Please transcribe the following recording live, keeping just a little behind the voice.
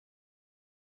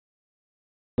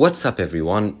What's up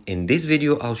everyone? In this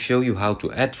video I'll show you how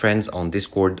to add friends on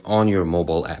Discord on your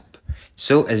mobile app.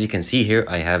 So as you can see here,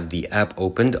 I have the app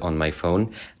opened on my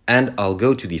phone and I'll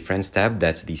go to the Friends tab.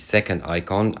 That's the second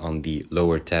icon on the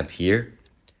lower tab here.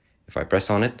 If I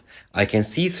press on it, I can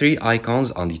see three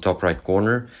icons on the top right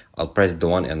corner. I'll press the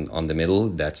one on the middle.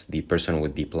 That's the person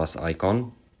with the plus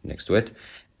icon next to it.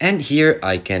 And here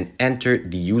I can enter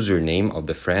the username of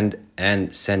the friend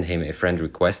and send him a friend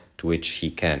request to which he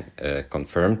can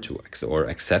confirm or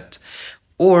accept.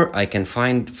 Or I can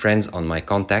find friends on my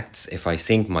contacts if I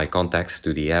sync my contacts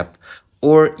to the app,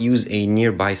 or use a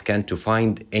nearby scan to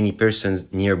find any persons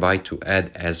nearby to add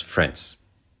as friends.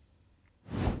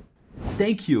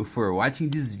 Thank you for watching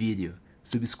this video.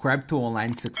 Subscribe to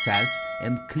Online Success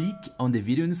and click on the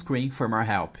video on the screen for more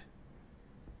help.